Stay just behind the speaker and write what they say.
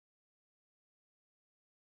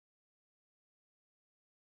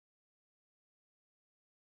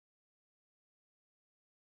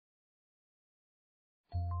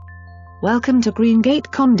Welcome to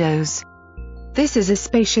GREENGATE Condos. This is a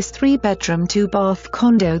spacious 3-bedroom 2-bath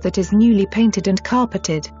condo that is newly painted and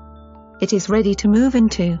carpeted. It is ready to move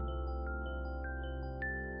into.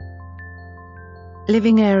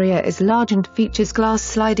 Living area is large and features glass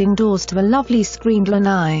sliding doors to a lovely screened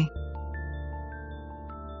lanai.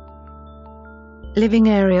 Living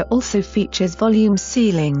area also features volume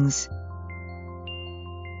ceilings.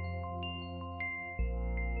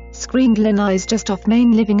 Screened lanais just off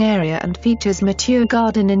main living area and features mature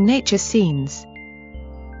garden and nature scenes.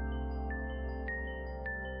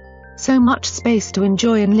 So much space to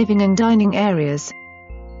enjoy in living and dining areas.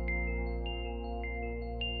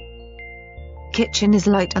 Kitchen is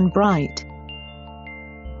light and bright.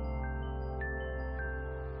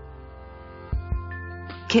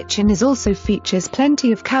 Kitchen is also features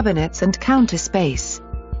plenty of cabinets and counter space.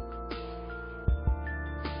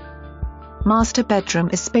 Master bedroom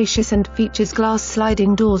is spacious and features glass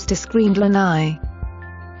sliding doors to screened lanai.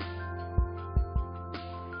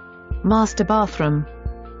 Master bathroom.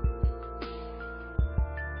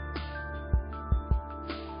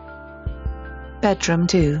 Bedroom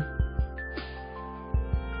 2.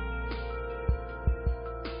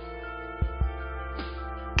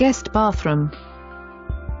 Guest bathroom.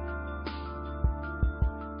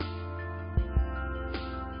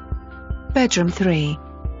 Bedroom 3.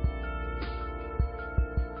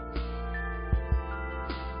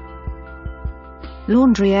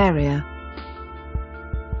 Laundry area.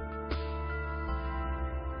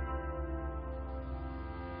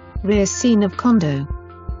 Rear scene of condo.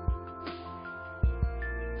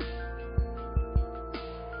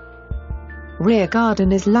 Rear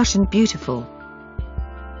garden is lush and beautiful.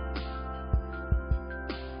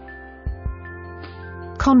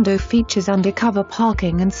 Condo features undercover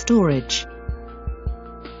parking and storage.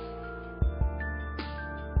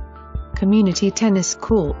 Community tennis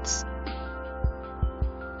courts.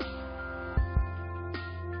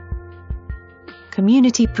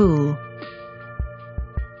 Community pool.